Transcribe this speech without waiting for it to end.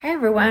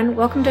everyone.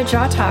 Welcome to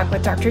Jaw Talk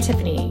with Dr.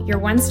 Tiffany, your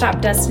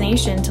one-stop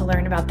destination to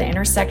learn about the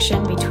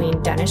intersection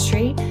between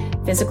dentistry,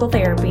 physical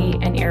therapy,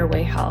 and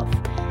airway health.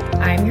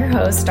 I'm your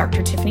host,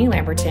 Dr. Tiffany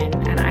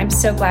Lamberton, and I'm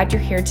so glad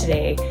you're here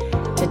today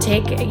to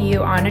take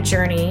you on a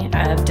journey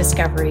of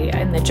discovery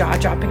in the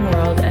jaw-dropping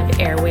world of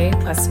airway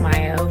plus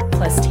myo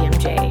plus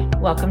TMJ.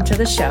 Welcome to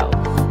the show.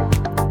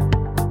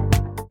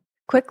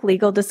 Quick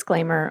legal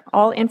disclaimer,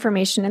 all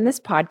information in this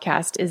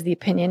podcast is the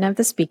opinion of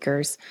the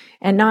speakers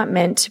and not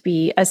meant to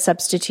be a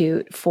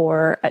substitute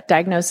for a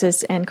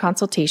diagnosis and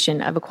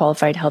consultation of a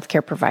qualified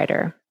healthcare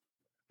provider.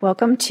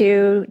 Welcome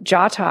to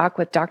Jaw Talk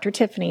with Dr.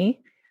 Tiffany.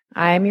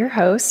 I'm your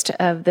host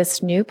of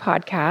this new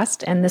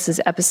podcast, and this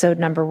is episode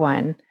number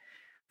 1.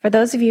 For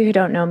those of you who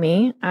don't know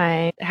me,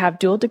 I have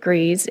dual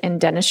degrees in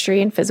dentistry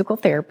and physical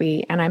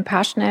therapy, and I'm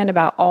passionate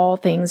about all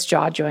things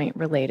jaw joint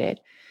related.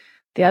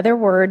 The other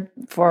word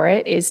for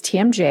it is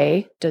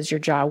TMJ. Does your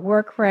jaw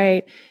work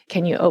right?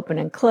 Can you open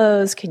and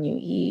close? Can you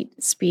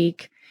eat,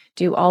 speak,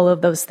 do all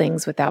of those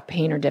things without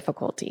pain or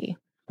difficulty?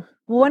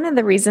 One of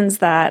the reasons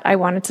that I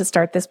wanted to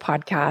start this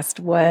podcast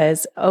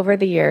was over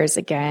the years,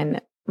 again,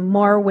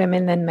 more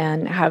women than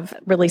men have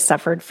really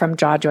suffered from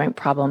jaw joint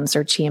problems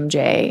or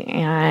TMJ.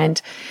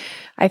 And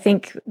I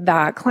think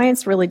that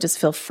clients really just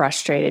feel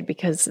frustrated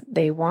because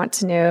they want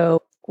to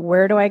know,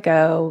 where do I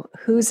go?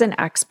 Who's an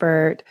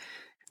expert?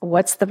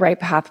 What's the right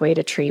pathway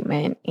to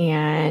treatment?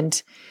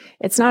 And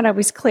it's not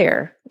always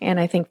clear. And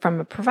I think from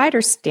a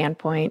provider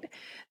standpoint,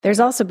 there's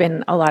also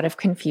been a lot of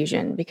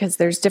confusion because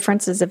there's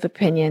differences of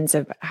opinions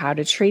of how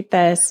to treat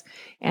this.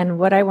 And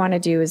what I want to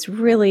do is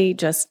really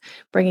just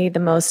bring you the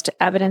most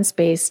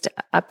evidence-based,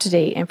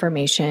 up-to-date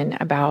information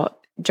about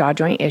jaw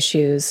joint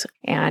issues.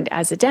 And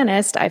as a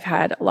dentist, I've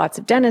had lots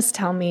of dentists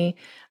tell me,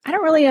 I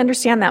don't really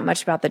understand that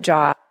much about the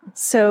jaw.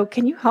 So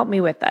can you help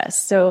me with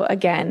this? So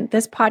again,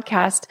 this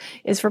podcast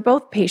is for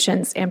both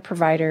patients and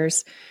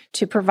providers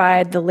to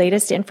provide the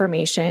latest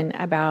information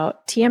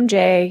about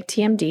TMJ,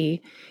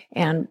 TMD,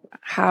 and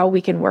how we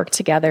can work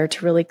together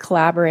to really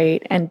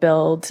collaborate and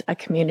build a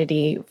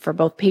community for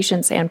both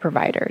patients and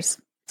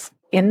providers.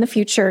 In the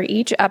future,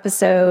 each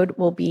episode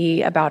will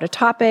be about a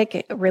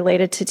topic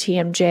related to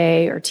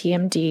TMJ or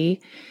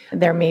TMD.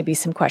 There may be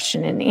some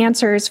question and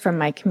answers from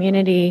my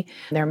community.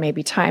 There may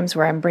be times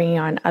where I'm bringing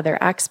on other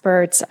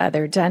experts,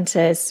 other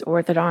dentists,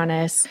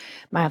 orthodontists,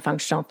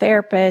 myofunctional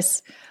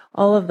therapists,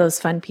 all of those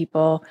fun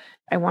people.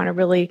 I want to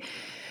really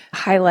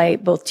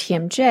highlight both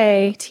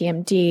TMJ,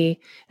 TMD,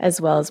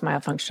 as well as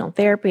myofunctional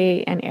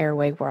therapy and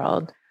airway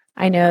world.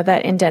 I know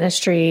that in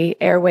dentistry,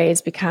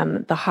 airways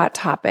become the hot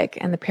topic,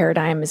 and the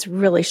paradigm is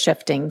really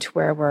shifting to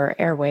where we're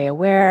airway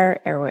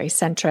aware, airway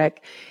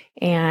centric.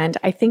 And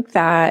I think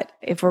that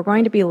if we're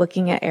going to be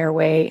looking at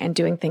airway and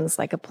doing things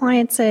like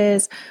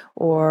appliances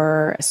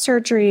or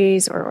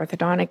surgeries or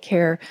orthodontic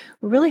care,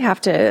 we really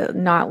have to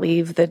not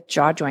leave the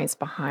jaw joints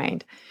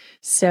behind.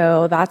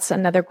 So that's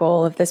another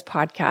goal of this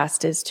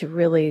podcast, is to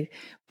really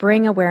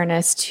bring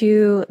awareness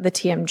to the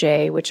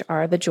TMJ, which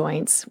are the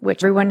joints,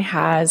 which everyone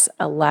has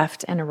a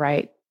left and a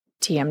right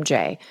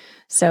TMJ.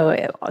 So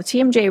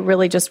TMJ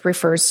really just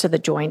refers to the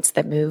joints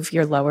that move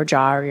your lower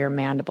jaw or your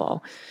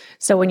mandible.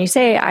 So when you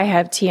say I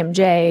have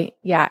TMJ,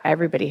 yeah,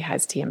 everybody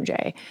has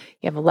TMJ.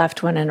 You have a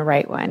left one and a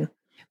right one.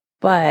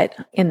 But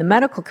in the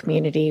medical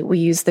community, we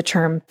use the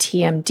term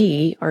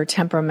TMD, or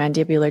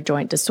temporomandibular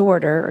joint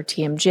disorder, or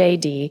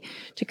TMJD,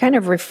 to kind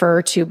of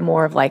refer to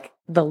more of like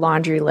the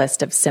laundry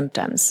list of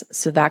symptoms.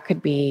 So that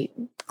could be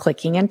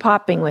clicking and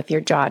popping with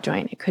your jaw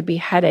joint. It could be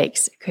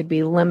headaches. It could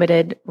be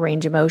limited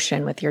range of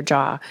motion with your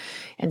jaw.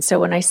 And so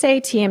when I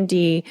say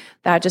TMD,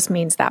 that just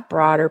means that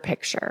broader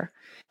picture.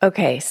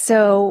 Okay,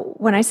 so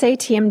when I say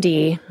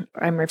TMD,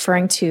 I'm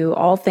referring to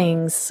all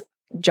things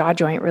jaw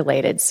joint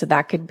related. So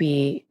that could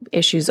be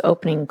issues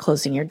opening and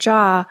closing your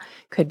jaw,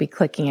 could be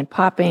clicking and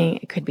popping,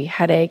 it could be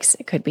headaches,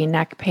 it could be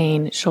neck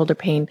pain, shoulder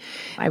pain.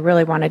 I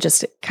really want to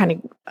just kind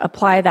of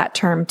apply that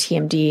term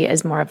TMD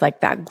as more of like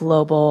that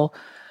global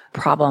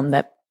problem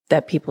that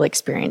people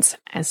experience.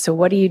 And so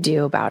what do you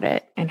do about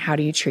it and how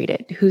do you treat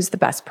it? Who's the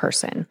best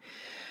person?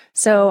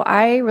 So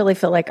I really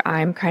feel like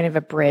I'm kind of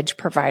a bridge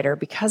provider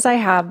because I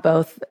have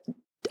both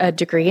a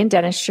degree in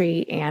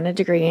dentistry and a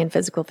degree in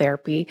physical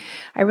therapy.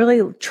 I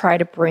really try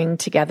to bring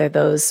together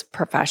those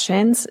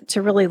professions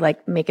to really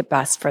like make it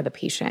best for the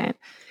patient.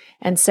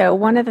 And so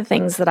one of the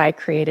things that I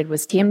created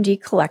was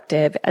TMD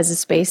Collective as a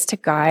space to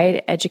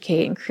guide,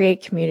 educate, and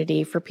create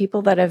community for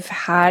people that have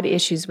had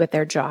issues with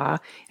their jaw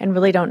and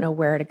really don't know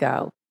where to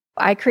go.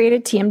 I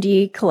created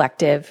TMD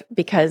Collective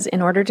because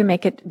in order to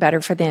make it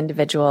better for the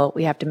individual,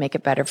 we have to make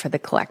it better for the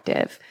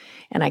collective.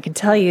 And I can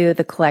tell you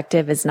the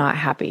collective is not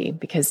happy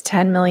because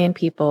 10 million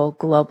people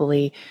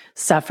globally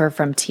suffer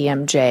from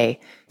TMJ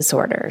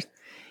disorders.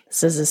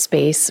 This is a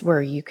space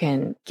where you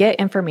can get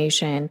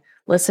information,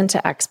 listen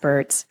to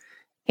experts,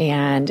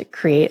 and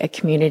create a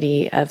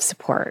community of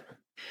support.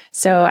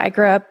 So I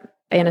grew up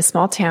in a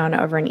small town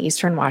over in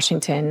Eastern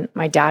Washington.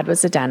 My dad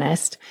was a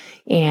dentist,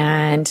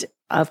 and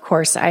Of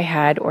course, I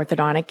had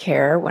orthodontic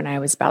care when I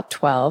was about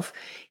 12.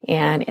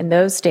 And in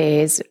those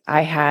days,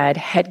 I had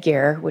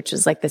headgear, which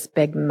is like this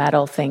big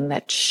metal thing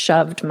that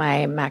shoved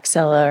my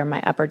maxilla or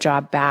my upper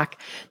jaw back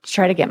to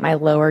try to get my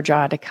lower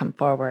jaw to come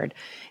forward.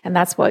 And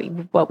that's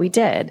what we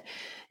did.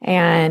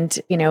 And,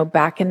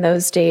 back in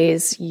those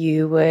days,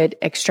 you would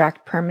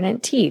extract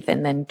permanent teeth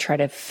and then try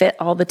to fit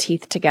all the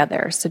teeth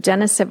together. So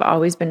dentists have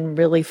always been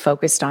really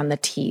focused on the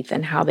teeth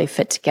and how they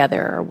fit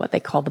together, or what they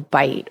call the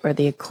bite or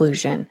the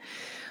occlusion.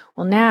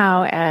 Well,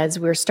 now as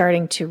we're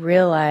starting to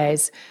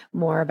realize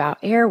more about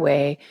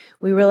airway,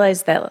 we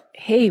realize that,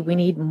 hey, we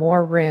need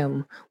more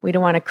room. We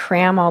don't want to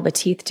cram all the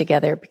teeth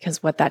together,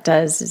 because what that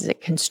does is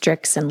it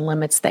constricts and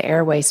limits the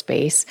airway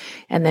space.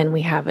 And then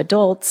we have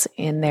adults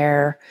in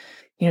their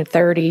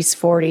 30s,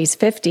 40s,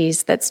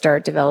 50s that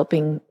start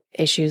developing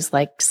issues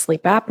like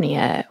sleep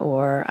apnea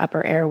or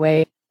upper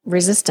airway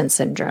resistance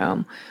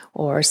syndrome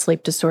or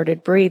sleep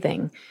distorted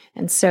breathing.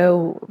 And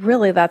so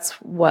really that's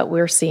what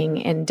we're seeing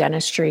in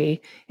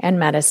dentistry and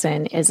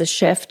medicine, is a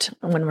shift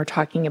when we're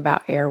talking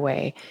about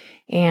airway.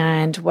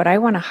 And what I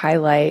want to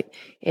highlight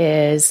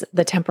is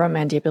the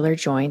temporomandibular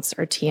joints,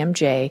 or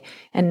TMJ,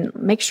 and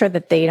make sure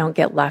that they don't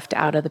get left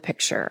out of the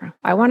picture.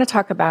 I want to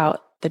talk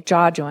about the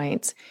jaw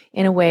joints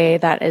in a way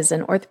that is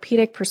an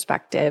orthopedic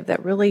perspective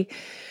that really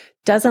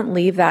doesn't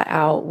leave that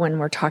out when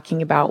we're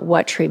talking about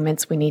what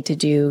treatments we need to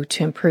do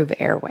to improve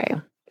airway.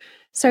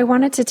 So I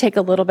wanted to take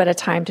a little bit of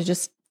time to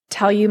just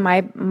tell you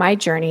my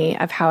journey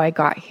of how I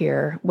got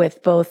here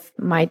with both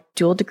my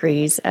dual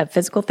degrees of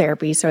physical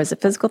therapy. So as a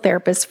physical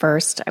therapist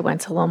first, I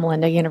went to Loma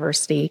Linda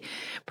University,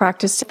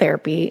 practiced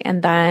therapy,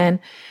 and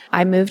then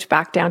I moved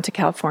back down to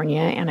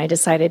California and I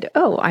decided,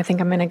 I think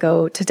I'm going to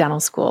go to dental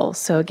school.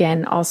 So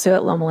again, also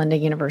at Loma Linda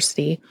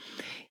University.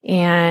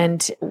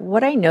 And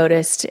what I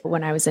noticed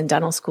when I was in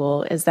dental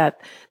school is that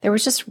there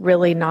was just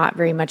really not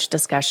very much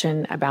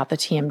discussion about the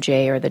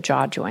TMJ or the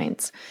jaw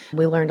joints.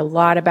 We learned a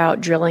lot about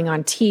drilling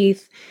on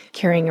teeth,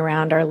 carrying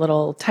around our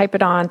little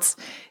typodonts,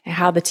 and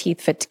how the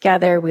teeth fit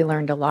together. We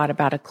learned a lot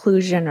about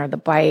occlusion or the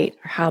bite,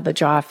 or how the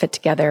jaw fit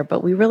together,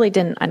 but we really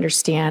didn't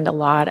understand a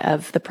lot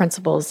of the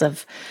principles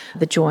of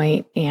the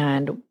joint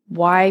and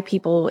why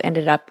people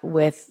ended up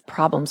with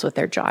problems with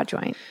their jaw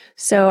joint.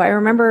 So I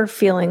remember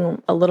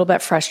feeling a little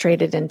bit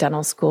frustrated in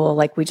dental school,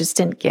 like we just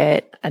didn't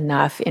get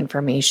enough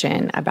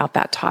information about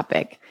that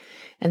topic.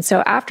 And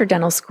so after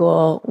dental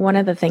school, one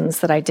of the things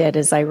that I did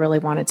is I really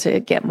wanted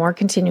to get more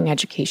continuing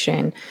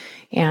education.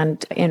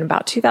 And in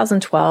about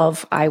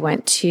 2012, I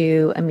went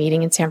to a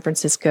meeting in San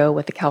Francisco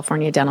with the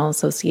California Dental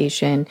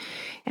Association,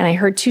 and I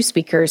heard two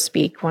speakers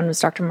speak. One was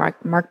Dr.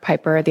 Mark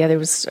Piper, the other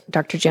was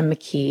Dr. Jim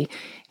McKee.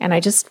 And I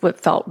just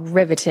felt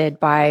riveted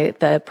by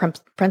the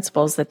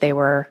principles that they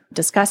were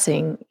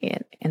discussing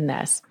in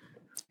this.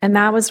 And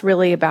that was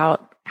really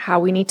about how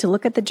we need to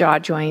look at the jaw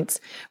joints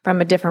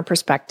from a different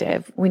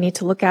perspective. We need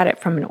to look at it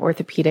from an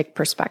orthopedic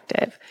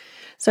perspective.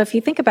 So if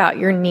you think about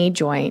your knee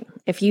joint,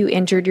 if you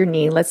injured your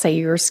knee, let's say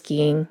you were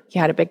skiing,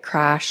 you had a big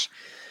crash,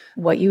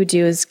 what you would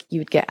do is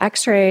you'd get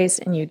x-rays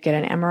and you'd get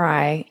an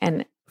MRI.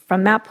 And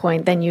from that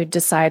point, then you'd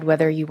decide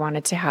whether you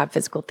wanted to have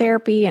physical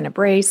therapy and a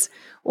brace,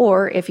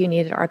 or if you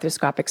needed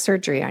arthroscopic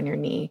surgery on your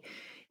knee.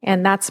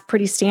 And that's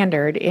pretty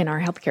standard in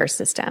our healthcare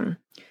system.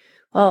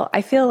 Well,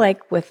 I feel like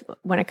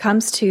when it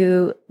comes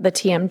to the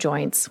TM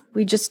joints,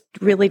 we just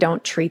really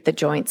don't treat the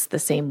joints the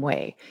same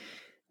way.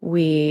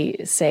 We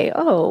say,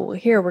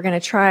 here, we're going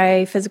to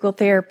try physical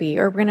therapy,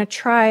 or we're going to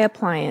try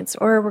appliance,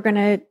 or we're going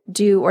to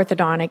do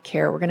orthodontic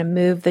care. We're going to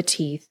move the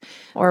teeth,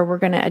 or we're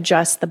going to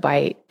adjust the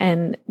bite.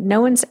 And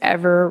no one's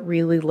ever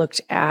really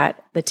looked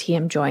at the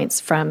TM joints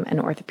from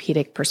an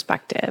orthopedic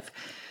perspective.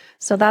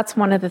 So that's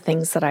one of the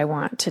things that I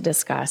want to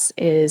discuss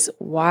is,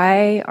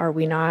 why are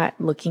we not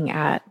looking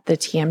at the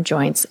TM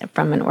joints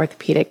from an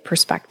orthopedic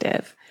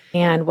perspective?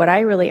 And what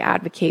I really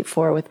advocate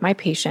for with my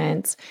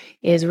patients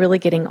is really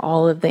getting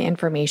all of the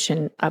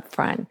information up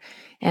front.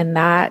 And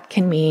that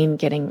can mean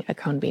getting a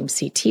cone beam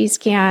CT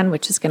scan,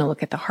 which is going to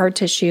look at the hard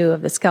tissue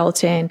of the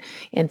skeleton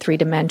in 3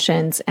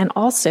 dimensions, and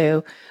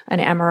also an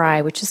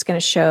MRI, which is going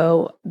to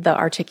show the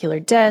articular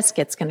disc.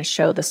 It's going to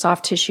show the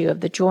soft tissue of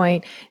the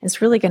joint. It's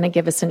really going to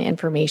give us an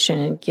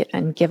information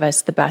and give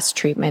us the best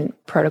treatment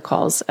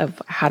protocols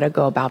of how to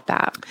go about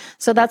that.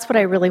 So that's what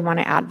I really want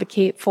to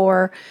advocate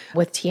for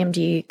with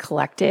TMD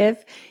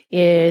Collective,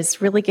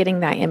 is really getting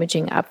that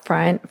imaging up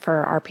front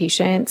for our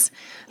patients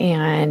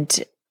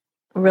and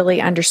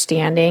really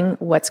understanding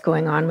what's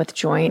going on with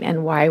joint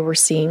and why we're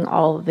seeing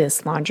all of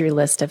this laundry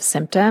list of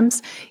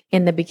symptoms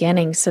in the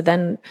beginning. So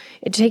then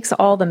it takes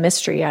all the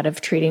mystery out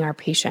of treating our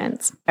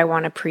patients. I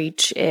want to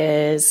preach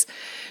is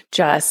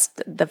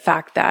just the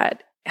fact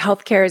that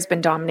healthcare has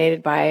been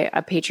dominated by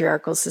a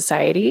patriarchal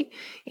society,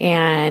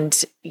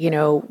 and,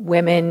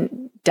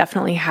 women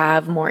definitely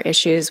have more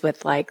issues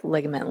with like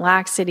ligament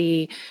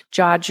laxity,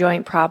 jaw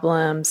joint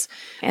problems,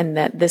 and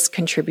that this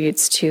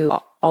contributes to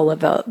all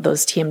of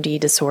those TMD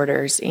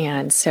disorders.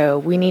 And so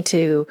we need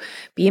to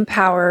be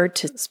empowered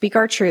to speak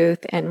our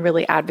truth and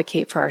really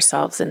advocate for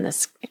ourselves in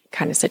this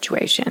kind of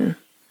situation.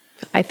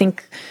 I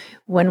think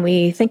When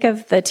we think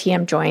of the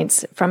TM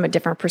joints from a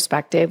different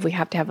perspective, we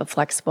have to have a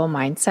flexible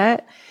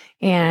mindset,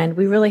 and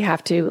we really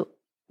have to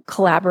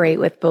collaborate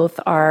with both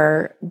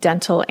our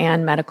dental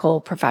and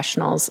medical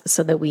professionals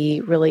so that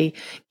we really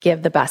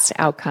give the best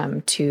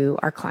outcome to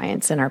our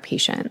clients and our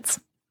patients.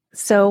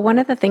 So one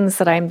of the things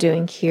that I'm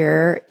doing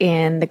here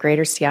in the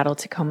greater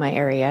Seattle-Tacoma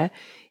area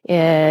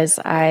is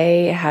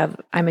I'm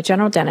a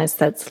general dentist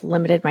that's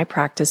limited my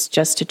practice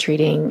just to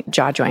treating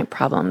jaw joint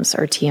problems,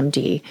 or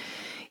TMD.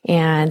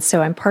 And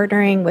so I'm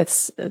partnering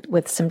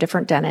with some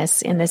different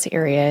dentists in this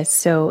area.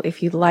 So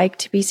if you'd like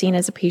to be seen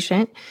as a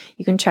patient,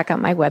 you can check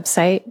out my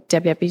website,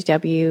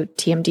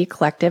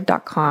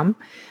 www.tmdcollective.com.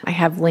 I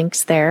have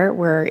links there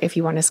where if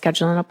you want to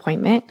schedule an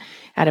appointment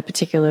at a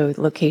particular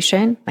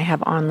location, I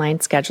have online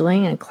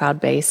scheduling and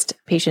cloud-based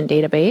patient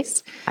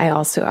database. I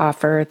also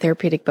offer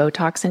therapeutic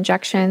Botox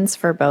injections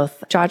for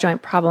both jaw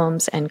joint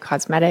problems and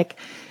cosmetic,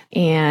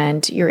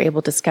 and you're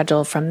able to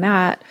schedule from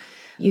that.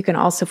 You can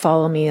also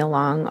follow me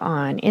along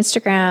on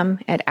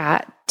Instagram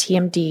at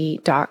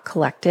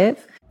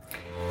tmd.collective.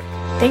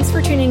 Thanks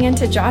for tuning in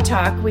to Jaw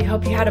Talk. We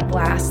hope you had a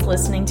blast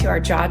listening to our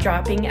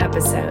jaw-dropping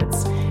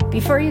episodes.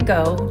 Before you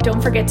go,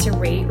 don't forget to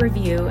rate,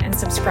 review, and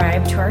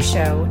subscribe to our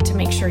show to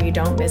make sure you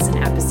don't miss an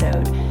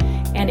episode.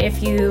 And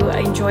if you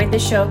enjoyed the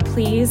show,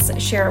 please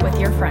share it with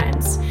your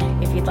friends.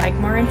 If you'd like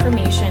more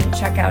information,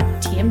 check out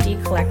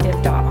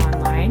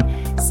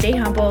tmdcollective.online. Stay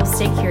humble,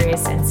 stay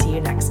curious, and see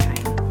you next time.